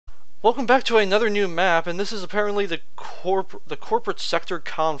Welcome back to another new map, and this is apparently the corporate sector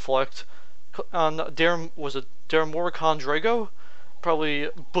conflict on was it Daermor Drago? Probably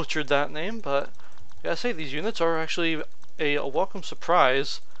butchered that name, but I gotta say these units are actually a welcome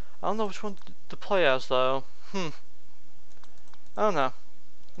surprise. I don't know which one to play as though. I don't know.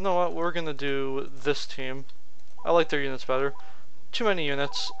 You know what? We're gonna do this team. I like their units better. Too many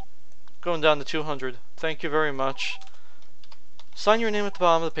units. Going down to 200. Thank you very much. Sign your name at the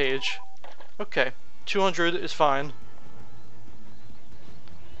bottom of the page. Okay, 200 is fine.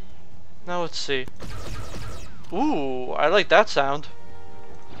 Now let's see. Ooh, I like that sound.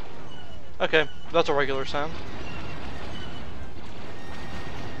 Okay, that's a regular sound.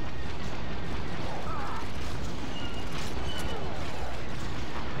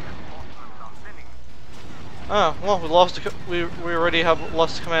 Oh, well, we lost. We already have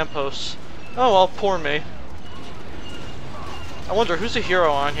lost command posts. Oh well, poor me. I wonder who's the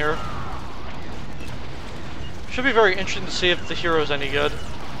hero on here. Should be very interesting to see if the hero's any good.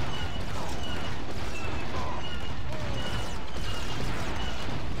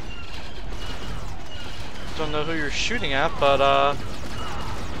 Don't know who you're shooting at, but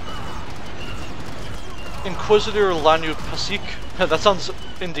Inquisitor Lanu Pasik. That sounds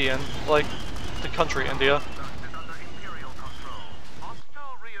Indian, like the country India.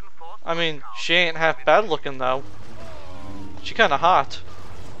 I mean, she ain't half bad looking though. She kinda hot.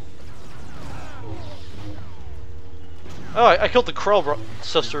 Oh, I killed the Krell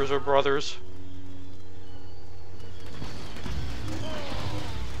sisters or brothers.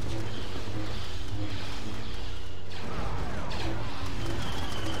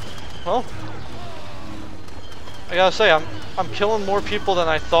 Well, I gotta say, I'm killing more people than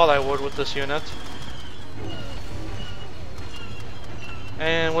I thought I would with this unit.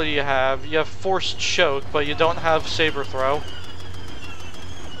 And what do you have? You have Forced Choke, but you don't have Saber Throw.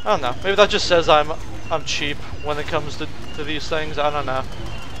 I don't know. Maybe that just says I'm cheap when it comes to these things. I don't know.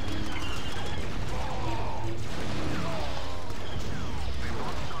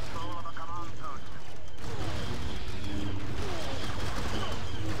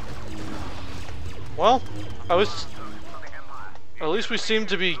 Well, at least we seem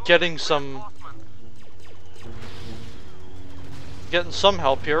to be getting some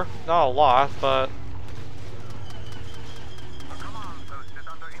help here. Not a lot, but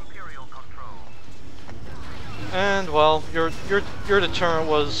and well, your deterrent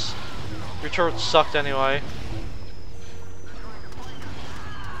was your turret sucked anyway.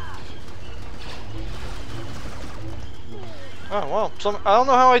 Oh well, I don't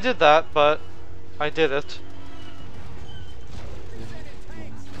know how I did that, but I did it.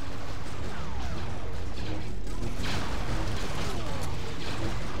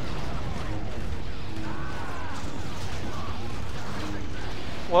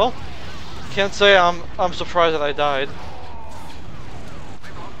 Well, can't say I'm surprised that I died.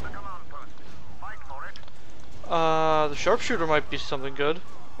 The sharpshooter might be something good,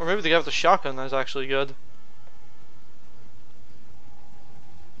 or maybe the guy with the shotgun is actually good.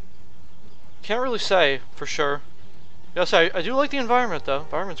 Can't really say for sure. Yes, I do like the environment though.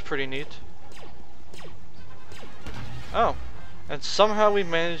 Environment's pretty neat. Oh, and somehow we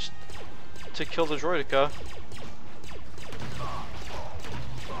managed to kill the droideka.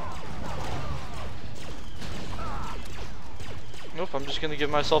 Nope, I'm just gonna give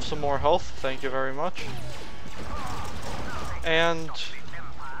myself some more health. Thank you very much. And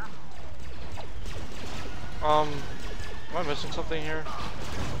am I missing something here?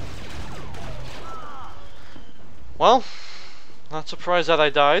 Well, not surprised that I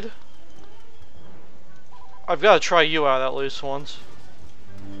died. I've got to try you out at least once.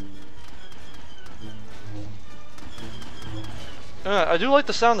 I do like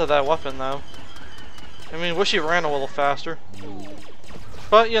the sound of that weapon though. I mean, wish you ran a little faster.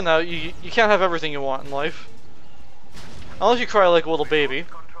 But, you know, you can't have everything you want in life. Unless you cry like a little baby.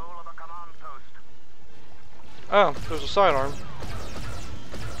 Oh, there's a sidearm.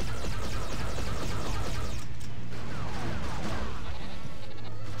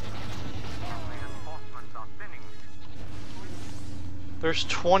 There's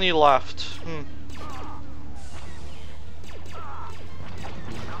 20 left.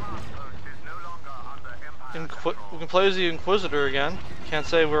 We can play as the Inquisitor again. Can't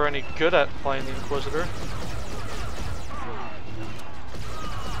say we're any good at playing the Inquisitor.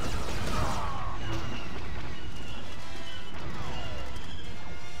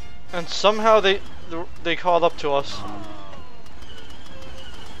 And somehow they caught up to us.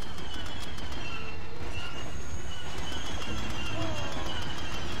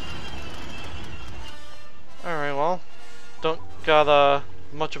 Alright, well, don't gotta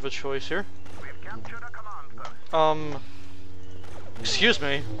much of a choice here. We've captured a command post. Excuse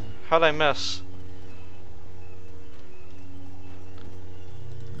me. How'd I miss?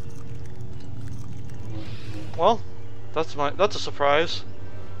 Well, that's a surprise.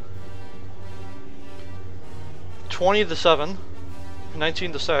 20-7,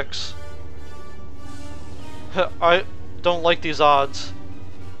 19-6. I don't like these odds.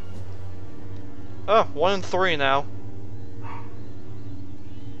 Oh, 1-3 now.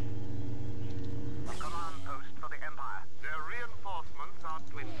 A command post for the Empire. Their reinforcements are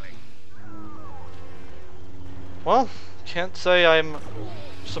dwindling. Well, can't say I'm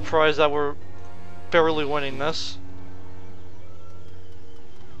surprised that we're barely winning this.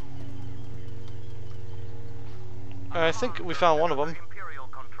 I think we found one of them. Imperial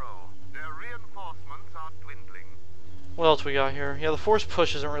control. Their reinforcements are dwindling. What else we got here? Yeah, the force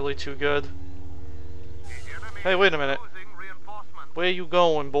push isn't really too good. The enemy Hey, wait a minute. is losing reinforcements. Where you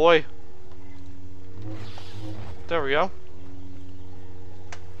going, boy? There we go.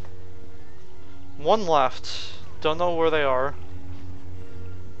 One left. Don't know where they are.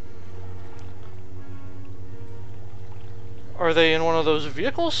 Are they in one of those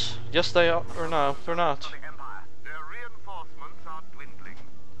vehicles? Yes, they are. Or no, they're not. For the Empire. Their reinforcements are dwindling.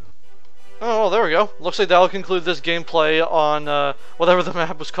 Oh, well, there we go. Looks like that'll conclude this gameplay on whatever the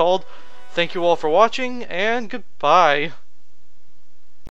map was called. Thank you all for watching, and goodbye.